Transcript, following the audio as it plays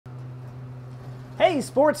Hey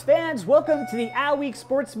sports fans, welcome to the Adweek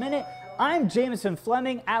Sports Minute. I'm Jameson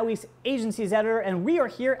Fleming, Adweek's agency's editor, and we are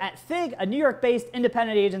here at FIG, a New York-based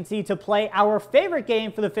independent agency, to play our favorite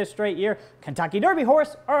game for the 5th straight year, Kentucky Derby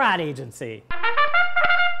Horse or Ad Agency.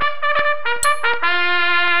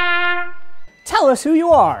 Tell us who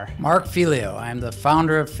you are. Mark Filio, I'm the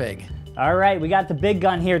founder of FIG. All right, we got the big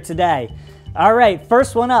gun here today. All right,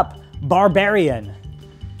 first one up, Barbarian.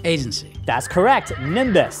 Agency. That's correct.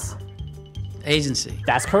 Nimbus. Agency.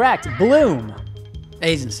 That's correct. Bloom.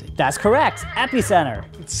 Agency. That's correct. Epicenter.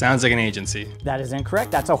 It sounds like an agency. That is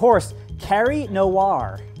incorrect. That's a horse. Carry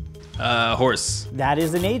Noir. Horse. That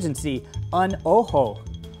is an agency. Unoho.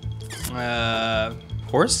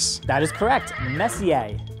 Horse? That is correct.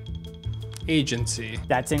 Messier. Agency.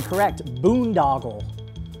 That's incorrect. Boondoggle.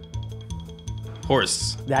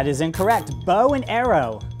 Horse. That is incorrect. Bow and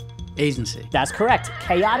Arrow. Agency. That's correct.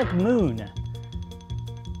 Chaotic Moon.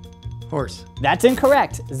 Horse. That's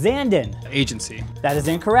incorrect. Zandon. Agency. That is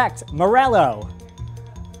incorrect. Morello.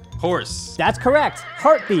 Horse. That's correct.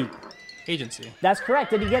 Heartbeat. Agency. That's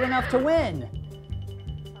correct. Did he get enough to win?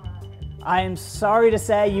 I am sorry to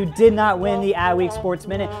say you did not win the Adweek Sports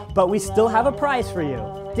Minute, but we still have a prize for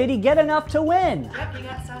you. Did he get enough to win? Yep, you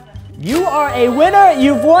got 7. You are a winner.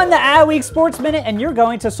 You've won the Adweek Sports Minute, and you're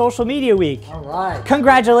going to Social Media Week. All right.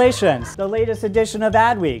 Congratulations. The latest edition of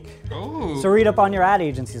Adweek. Ooh. So read up on your ad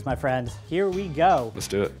agencies, my friend. Here we go. Let's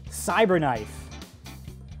do it. Cyberknife.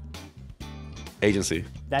 Agency.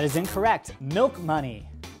 That is incorrect. Milk Money.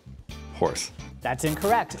 Horse. That's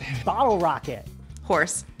incorrect. Bottle Rocket.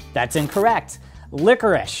 Horse. That's incorrect.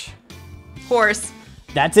 Licorice. Horse.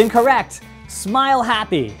 That's incorrect. Smile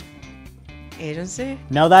Happy. Agency.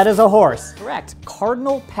 No, that is a horse. Correct.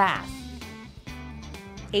 Cardinal Path.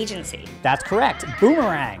 Agency. That's correct.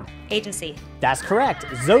 Boomerang. Agency. That's correct.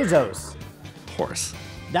 Zozos. Horse.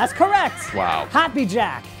 That's correct. Wow. Happy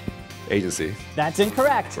Jack. Agency. That's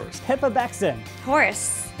incorrect. Horse. Hippobexin.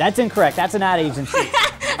 Horse. That's incorrect. That's an ad agency.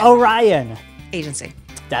 Orion. Agency.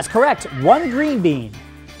 That's correct. One Green Bean.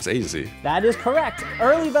 It's agency. That is correct.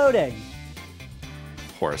 Early voting.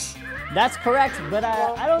 Horse. That's correct, but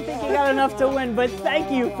I don't think you got enough to win, but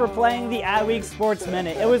thank you for playing the Adweek Sports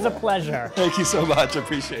Minute. It was a pleasure. Thank you so much.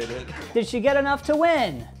 Appreciate it. Did she get enough to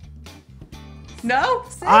win? No.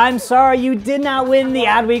 I'm sorry, you did not win the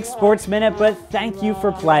Adweek Sports Minute, but thank you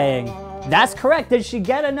for playing. That's correct. Did she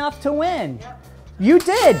get enough to win? You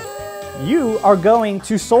did. You are going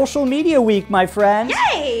to Social Media Week, my friend.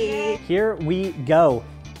 Yay! Here we go.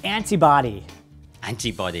 Antibody.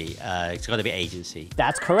 Antibody, it's got to be agency.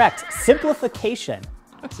 That's correct. Simplification.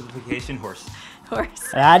 Simplification, horse.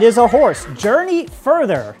 Horse. That is a horse. Journey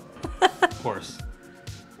Further. Horse.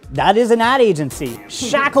 That is an ad agency.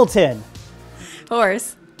 Shackleton.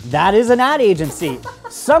 Horse. That is an ad agency.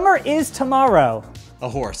 Summer is Tomorrow. A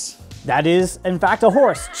horse. That is, in fact, a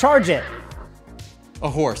horse. Charge It. A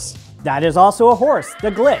horse. That is also a horse.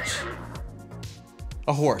 The Glitch.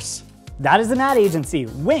 A horse. That is an ad agency.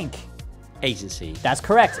 Wink. Agency. That's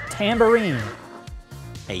correct. Tambourine.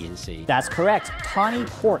 Agency. That's correct. Tawny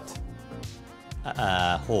Port.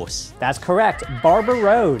 Horse. That's correct. Barber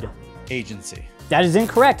Road. Agency. That is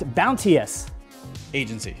incorrect. Bounteous.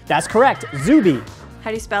 Agency. That's correct. Zubi. How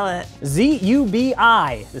do you spell it?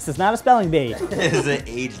 Z-U-B-I. This is not a spelling bee. Is it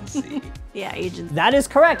agency? Yeah, agency. That is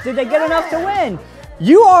correct. Did they get enough to win?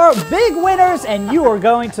 You are big winners, and you are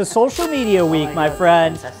going to Social Media Week, my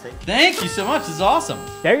friend. Fantastic. Thank you so much. This is awesome.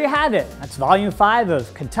 There you have it. That's Volume 5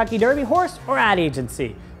 of Kentucky Derby Horse or Ad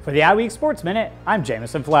Agency. For the Adweek Sports Minute, I'm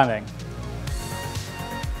Jameson Fleming.